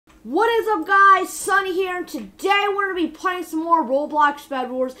What is up, guys? Sunny here, and today we're going to be playing some more Roblox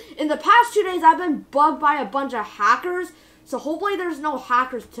Bedwars. In the past 2 days, I've been bugged by a bunch of hackers, so hopefully there's no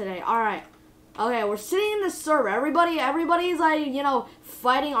hackers today. Alright. Okay, we're sitting in this server. Everybody's like, you know,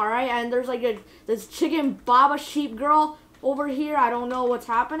 fighting, alright? And there's like this chicken Baba sheep girl over here. I don't know what's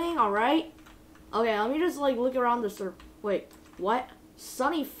happening, alright? Okay, let me just like look around the server. Wait, what?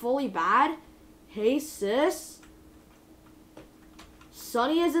 Sunny fully bad? Hey, sis?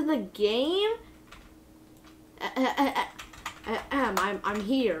 Sunny is in the game? I'm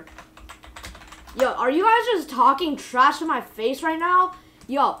here. Yo, are you guys just talking trash to my face right now?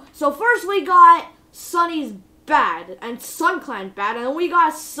 Yo, so first we got Sunny's bad, and SunClan bad, and then we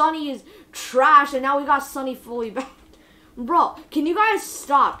got Sunny's trash, and now we got Sunny fully bad. Bro, can you guys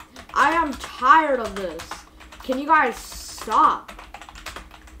stop? I am tired of this. Can you guys stop?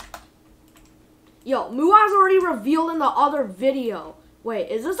 Yo, Mua's already revealed in the other video.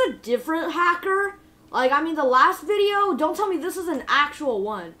 Wait, is this a different hacker? Like, I mean, the last video, don't tell me this is an actual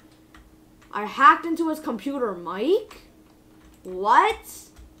one. I hacked into his computer, Mike? What?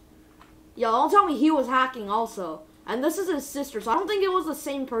 Yo, don't tell me he was hacking also. And this is his sister, so I don't think it was the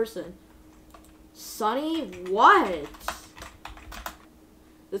same person. Sunny, what?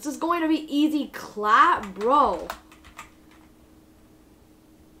 This is going to be easy clap, bro.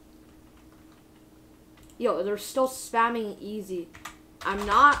 Yo, they're still spamming easy. I'm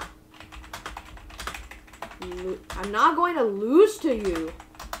not going to lose to you.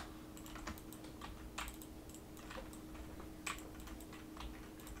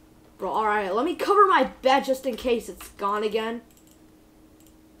 Bro, alright, let me cover my bed just in case it's gone again.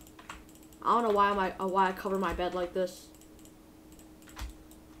 I don't know why I cover my bed like this.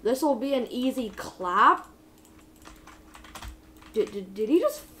 This will be an easy clap. Did he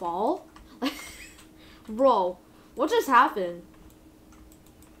just fall? Bro, what just happened?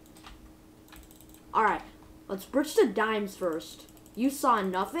 Alright, let's bridge the dimes first. You saw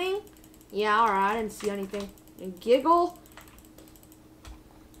nothing? Yeah, alright, I didn't see anything. And giggle.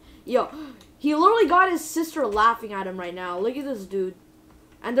 Yo, he literally got his sister laughing at him right now. Look at this dude.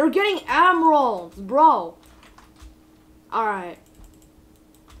 And they're getting emeralds, bro. Alright.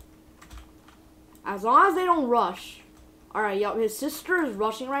 As long as they don't rush. Alright, yo, his sister is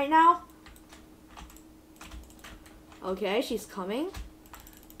rushing right now. Okay, she's coming.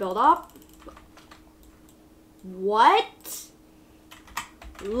 Build up. What?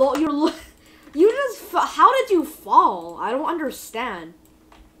 You just, how did you fall? I don't understand.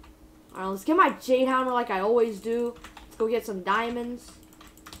 Alright, let's get my jade hammer like I always do. Let's go get some diamonds.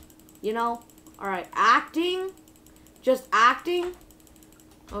 You know? Alright, acting. Just acting.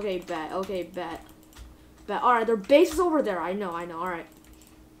 Okay, bet. Okay, bet. Bet. Alright, their base is over there. I know. Alright.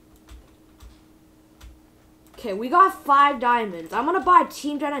 Okay, we got 5 diamonds. I'm gonna buy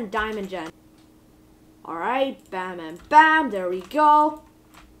Team Gen and Diamond Gen. Alright, bam and bam, there we go.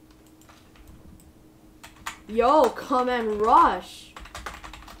 Yo, come and rush.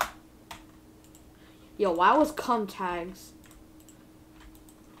 Yo, why was cum tags?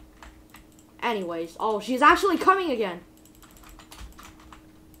 Anyways, oh, she's actually coming again.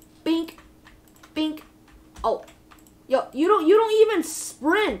 Bink, bink. Oh, yo, you don't even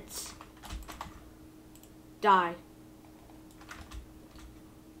sprint. Die.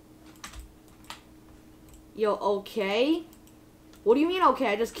 Yo, okay? What do you mean, okay?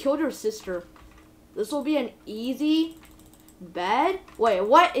 I just killed your sister. This will be an easy bed. Wait,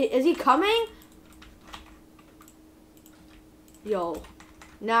 what? Is he coming? Yo.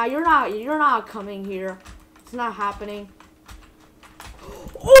 Nah, you're not coming here. It's not happening.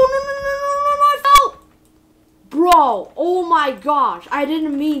 Oh, no, I fell! Bro, oh my gosh. I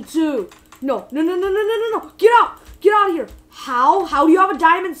didn't mean to. No. Get out of here. How do you have a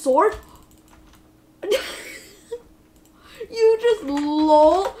diamond sword? You just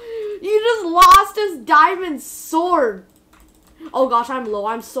lost his diamond sword. Oh gosh, I'm low.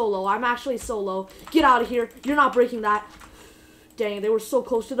 I'm so low. I'm actually so low. Get out of here. You're not breaking that. Dang, they were so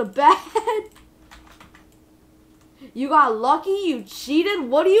close to the bed. You got lucky? You cheated?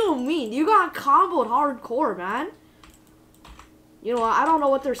 What do you mean? You got comboed hardcore, man. You know what? I don't know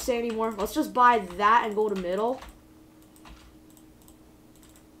what they're saying anymore. Let's just buy that and go to middle.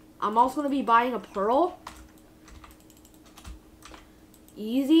 I'm also going to be buying a pearl.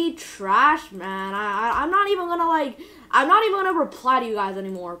 Easy trash, man. I'm not even gonna reply to you guys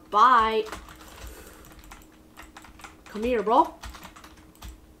anymore. Bye. Come here, bro.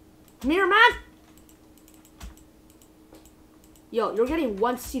 Come here, man. Yo, you're getting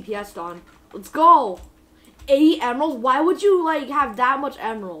 1 CPS on. Let's go. 8 emeralds? Why would you like have that much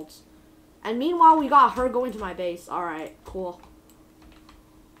emeralds? And meanwhile, we got her going to my base. Alright, cool.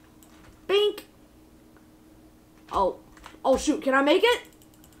 Oh. Oh, shoot. Can I make it?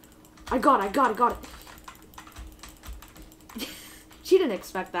 I got it. She didn't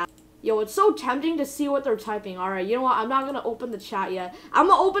expect that. Yo, it's so tempting to see what they're typing. Alright, you know what? I'm not going to open the chat yet. I'm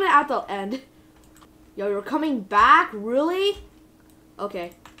going to open it at the end. Yo, you're coming back? Really?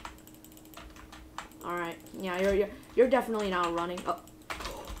 Okay. Alright. Yeah, you're definitely not running. Oh.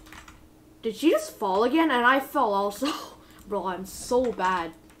 Did she just fall again? And I fell also. Bro, I'm so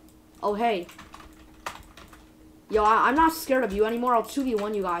bad. Oh, hey. Yo, I'm not scared of you anymore. I'll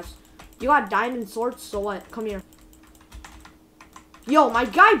 2v1 you guys. You got diamond swords, so what? Come here. Yo, my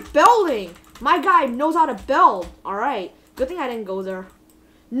guy building. My guy knows how to build. Alright. Good thing I didn't go there.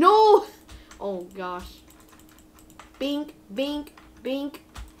 No. Oh, gosh. Bink, bink, bink.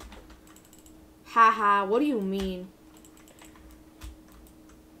 Haha, what do you mean?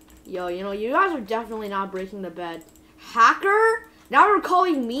 Yo, you know, you guys are definitely not breaking the bed. Hacker? Now you're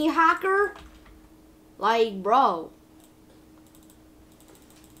calling me hacker? Like, bro.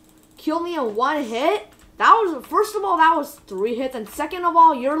 Kill me in 1 hit? That was, first of all, that was 3 hits. And second of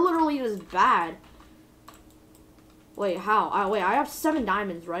all, you're literally just bad. Wait, how? Wait, I have 7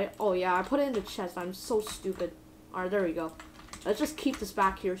 diamonds, right? Oh, yeah, I put it in the chest. I'm so stupid. Alright, there we go. Let's just keep this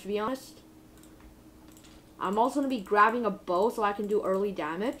back here, to be honest. I'm also going to be grabbing a bow so I can do early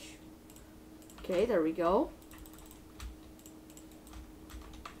damage. Okay, there we go.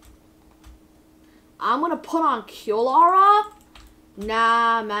 I'm going to put on Kill Aura.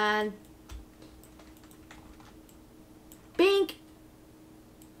 Nah, man. Bink.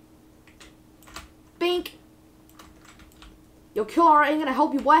 Bink. Your Kill Aura ain't going to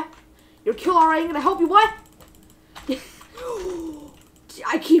help you, what? Your Kill Aura ain't going to help you, what?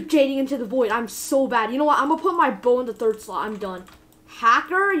 I keep jading into the void. I'm so bad. You know what? I'm gonna put my bow in the 3rd slot. I'm done.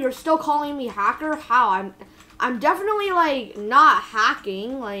 Hacker? You're still calling me hacker? How? I'm definitely, like, not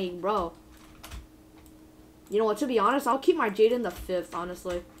hacking. Like, bro. You know what? To be honest, I'll keep my jade in the 5th,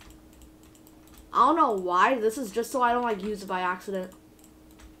 honestly. I don't know why. This is just so I don't, like, use it by accident.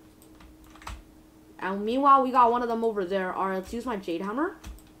 And meanwhile, we got one of them over there. Alright, let's use my jade hammer.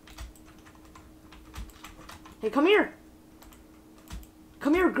 Hey, come here.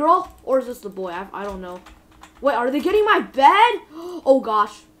 Come here, girl. Or is this the boy? I don't know. Wait, are they getting my bed? Oh,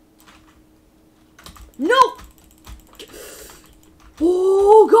 gosh. No.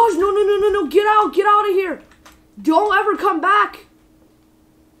 Oh, gosh. No. Get out. Get out of here. Don't ever come back.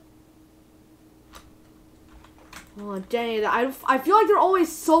 Oh, dang it. I feel like they're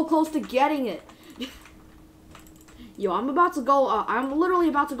always so close to getting it. Yo, I'm about to go, I'm literally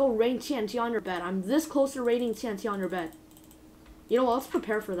about to go rain TNT on your bed. I'm this close to raining TNT on your bed. You know what, let's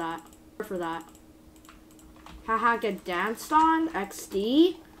prepare for that. Haha, get danced on?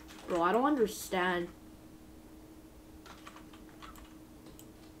 XD? Bro, I don't understand.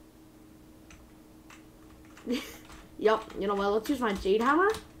 Yup, you know what, let's use my jade hammer.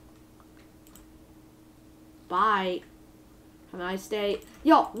 Bye. Have a nice day.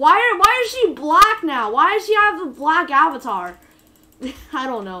 Yo, why is she black now? Why does she have the black avatar? I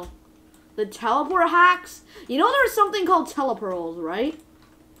don't know. The teleport hacks? You know there's something called telepearls, right?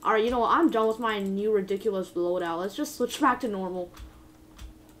 Alright, you know what? I'm done with my new ridiculous loadout. Let's just switch back to normal.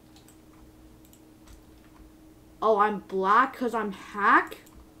 Oh, I'm black because I'm hack?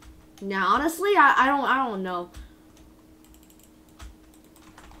 Nah, honestly, I don't know.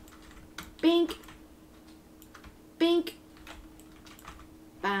 Bink. Bink.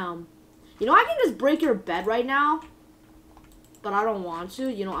 Bam. You know, I can just break your bed right now. But I don't want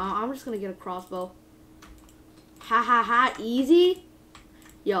to. You know, I'm just going to get a crossbow. Ha. Easy?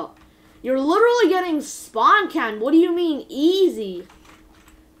 Yo. You're literally getting spawn canned. What do you mean easy?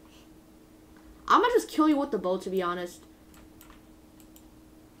 I'm going to just kill you with the bow, to be honest.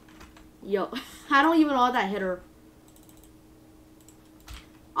 Yo. I don't even know how that hit her.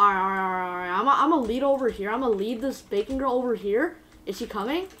 Alright. I'm going to lead over here. I'm going to lead this bacon girl over here. Is she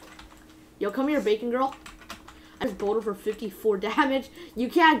coming? Yo, come here, bacon girl. I just bowled her for 54 damage. You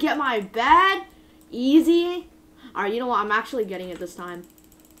can't get my bed. Easy. Alright, you know what? I'm actually getting it this time.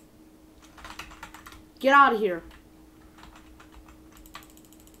 Get out of here.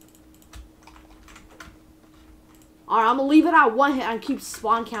 Alright, I'm gonna leave it at 1 hit and keep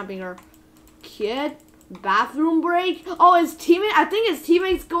spawn camping her. Kid. Bathroom break? Oh, his teammate? I think his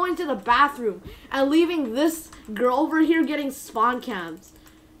teammate's going to the bathroom and leaving this girl over here getting spawn camps.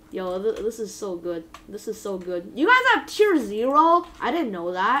 Yo, this is so good. This is so good. You guys have tier 0? I didn't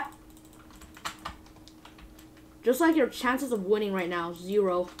know that. Just like your chances of winning right now,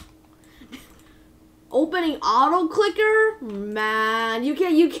 0. Opening auto clicker? Man, you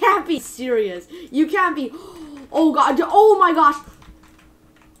can't be serious. You can't be. Oh god. Oh my gosh.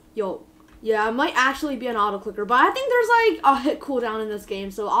 Yo. Yeah, it might actually be an auto clicker, but I think there's like a hit cooldown in this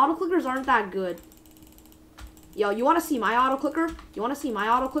game, so auto clickers aren't that good. Yo, you want to see my auto clicker? You want to see my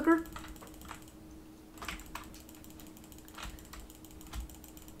auto clicker?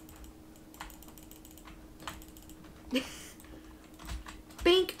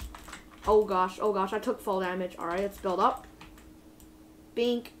 Bink. Oh gosh, I took fall damage. All right, let's build up.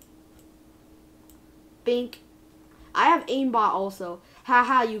 Bink. Bink. I have aimbot also.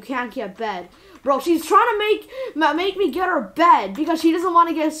 Haha, you can't get bed. Bro, she's trying to make me get her bed because she doesn't want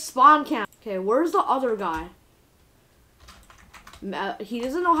to get spawn camp. Okay, where's the other guy? He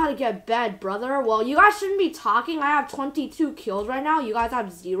doesn't know how to get bed, brother. Well, you guys shouldn't be talking. I have 22 kills right now. You guys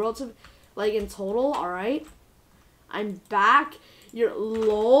have 0 to, like, in total, alright? I'm back. You're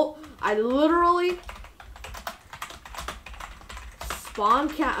lol. I literally spawn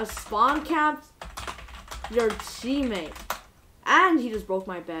camped your teammate. And he just broke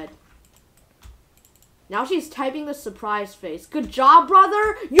my bed. Now she's typing the surprise face. Good job,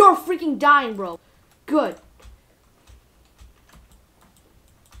 brother. You're freaking dying, bro. Good.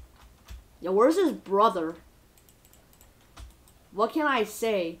 Yo, where's his brother? What can I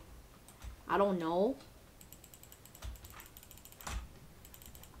say? I don't know.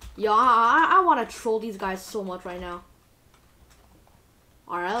 Yo, I want to troll these guys so much right now.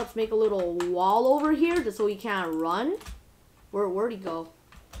 Alright, let's make a little wall over here just so he can't run. Where'd he go?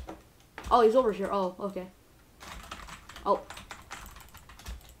 Oh, he's over here. Oh, okay. Oh.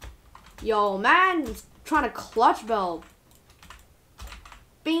 Yo, man, he's trying to clutch build.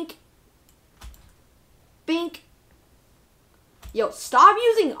 Bink. Bink. Yo, stop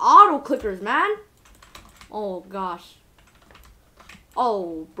using auto clickers, man. Oh, gosh.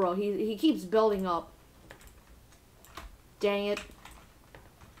 Oh, bro, he keeps building up. Dang it.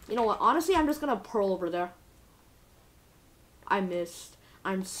 You know what? Honestly, I'm just gonna pearl over there. I missed.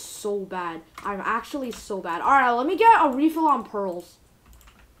 I'm so bad. I'm actually so bad. Alright, let me get a refill on pearls.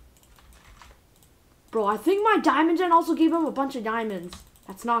 Bro, I think my diamond gen also gave him a bunch of diamonds.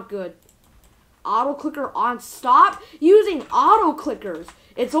 That's not good. Auto clicker on. Stop using auto clickers.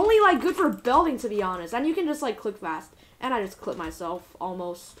 It's only like good for building, to be honest. And you can just like click fast. And I just clipped myself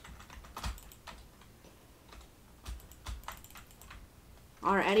almost.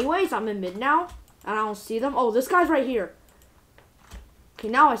 Alright, anyways, I'm in mid now. And I don't see them. Oh, this guy's right here. Okay,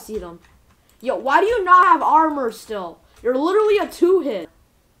 now I see them. Yo, why do you not have armor still? You're literally a 2-hit.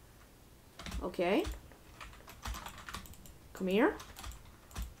 Okay. Come here.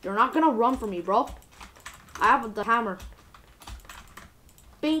 You're not gonna run from me, bro. I have the hammer.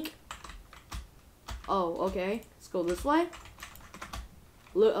 Bink. Oh, okay. Let's go this way.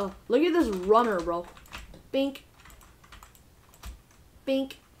 Look at this runner, bro. Bink.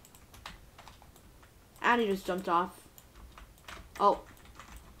 Bink. And he just jumped off. Oh.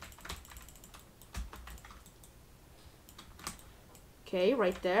 Okay,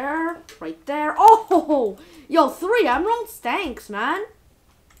 right there. Right there. Oh! Yo, 3 emeralds? Thanks, man.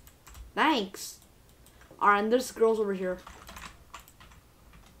 Thanks. Alright, and this girl's over here.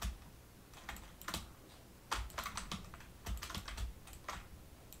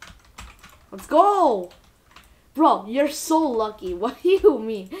 Let's go! Bro, you're so lucky. What do you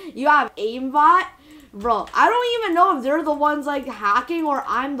mean? You have aimbot? Bro, I don't even know if they're the ones, like, hacking or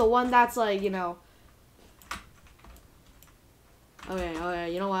I'm the one that's, like, you know.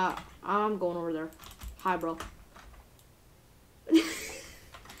 Okay, you know what? I'm going over there. Hi, bro.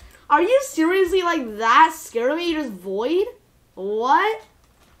 Are you seriously, like, that scared of me? You just void? What?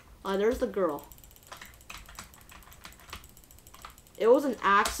 Oh, there's the girl. It was an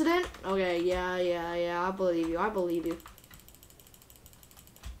accident? Okay, yeah, I believe you.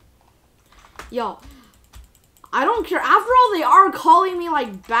 Yo, I don't care. After all, they are calling me,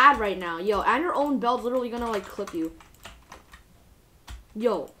 like, bad right now. Yo, and your own belt's literally gonna, like, clip you.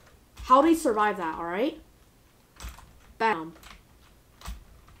 Yo, how do you survive that, alright? Bam.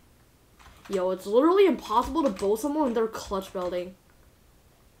 Yo, it's literally impossible to bow someone when they're clutch building.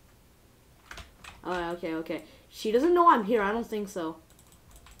 Okay. She doesn't know I'm here. I don't think so.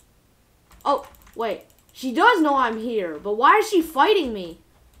 Oh, wait. She does know I'm here, but why is she fighting me?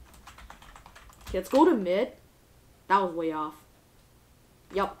 Okay, let's go to mid. That was way off.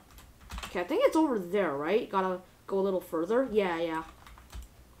 Yep. Okay, I think it's over there, right? Gotta go a little further. Yeah.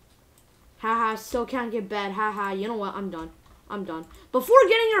 Haha, still can't get bed. Haha, you know what? I'm done. Before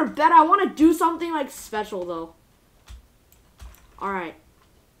getting her bed, I want to do something, like, special, though. Alright.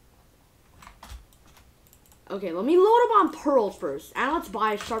 Okay, let me load up on pearls first. And let's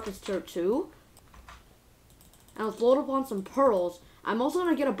buy a sharpest tier 2. And let's load up on some pearls. I'm also going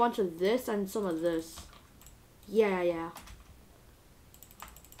to get a bunch of this and some of this. Yeah.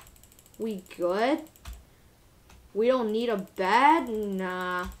 We good? We don't need a bed?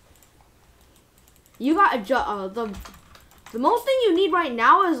 Nah. You got the most thing you need right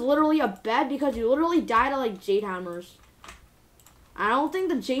now is literally a bed because you literally died of like jade hammers. I don't think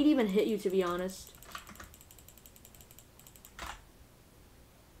the jade even hit you, to be honest.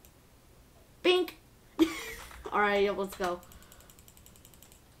 Bink. Alright, yep, let's go.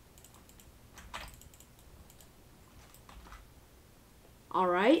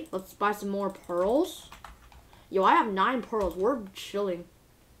 Alright, let's buy some more pearls. Yo, I have 9 pearls. We're chilling.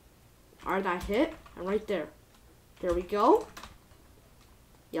 Alright, that hit. And right there. There we go.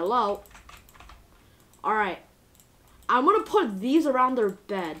 Yellow. Alright. I'm gonna put these around their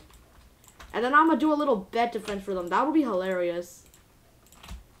bed. And then I'm gonna do a little bed defense for them. That would be hilarious.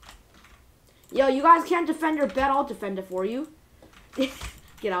 Yo, you guys can't defend your bed. I'll defend it for you.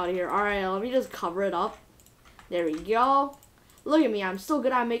 Get out of here. Alright, let me just cover it up. There we go. Look at me. I'm so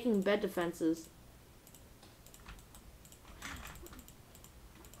good at making bed defenses.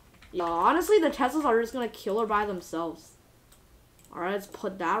 Yo, honestly, the Teslas are just gonna kill her by themselves. Alright, let's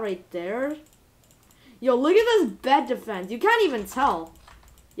put that right there. Yo, look at this bed defense. You can't even tell.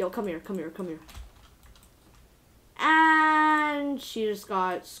 Yo, come here, come here, come here. And she just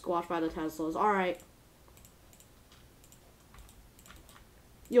got squashed by the Teslas. Alright.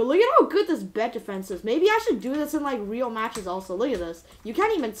 Yo, look at how good this bed defense is. Maybe I should do this in, like, real matches also. Look at this. You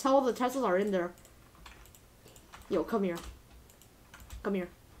can't even tell the Teslas are in there. Yo, come here. Come here.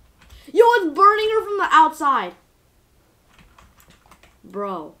 Yo, it's burning her from the outside.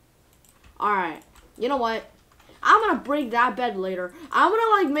 Bro. Alright. You know what? I'm gonna break that bed later. I'm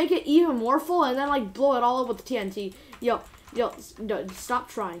gonna, like, make it even more full and then, like, blow it all up with TNT. Yo, stop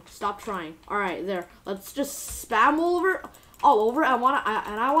trying. Stop trying. Alright, there. Let's just spam all over. I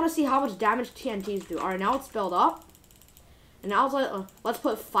wanna see how much damage TNTs do. Alright, now it's filled up. And now it's like, let's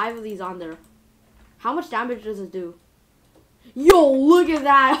put 5 of these on there. How much damage does it do? Yo, look at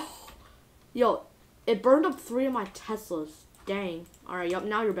that. Yo, it burned up 3 of my Teslas. Dang. Alright, yup,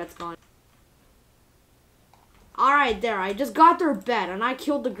 now your bed's gone. Alright, there. I just got their bed and I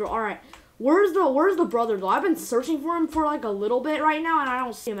killed the girl. Alright. Where's the brother though? I've been searching for him for like a little bit right now and I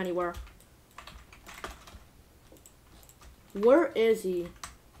don't see him anywhere. Where is he?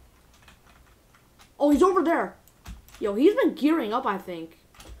 Oh, he's over there. Yo, he's been gearing up, I think.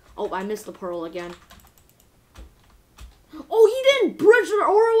 Oh, I missed the pearl again. Oh, he didn't bridge it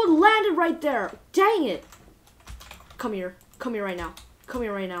or it would landed right there. Dang it. Come here. Come here right now. Come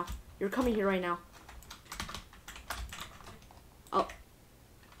here right now. You're coming here right now. Oh.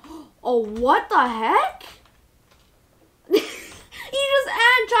 Oh, what the heck? He just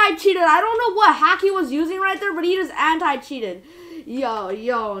anti-cheated. I don't know what hack he was using right there, but he just anti-cheated.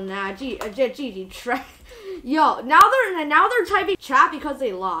 Yo, nah, GG trash. Yo, now they're typing chat because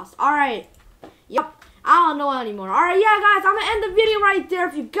they lost. Alright. Yep. I don't know anymore. Alright, yeah, guys, I'm gonna end the video right there.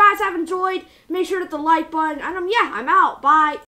 If you guys have enjoyed, make sure to hit the like button. And yeah, I'm out. Bye.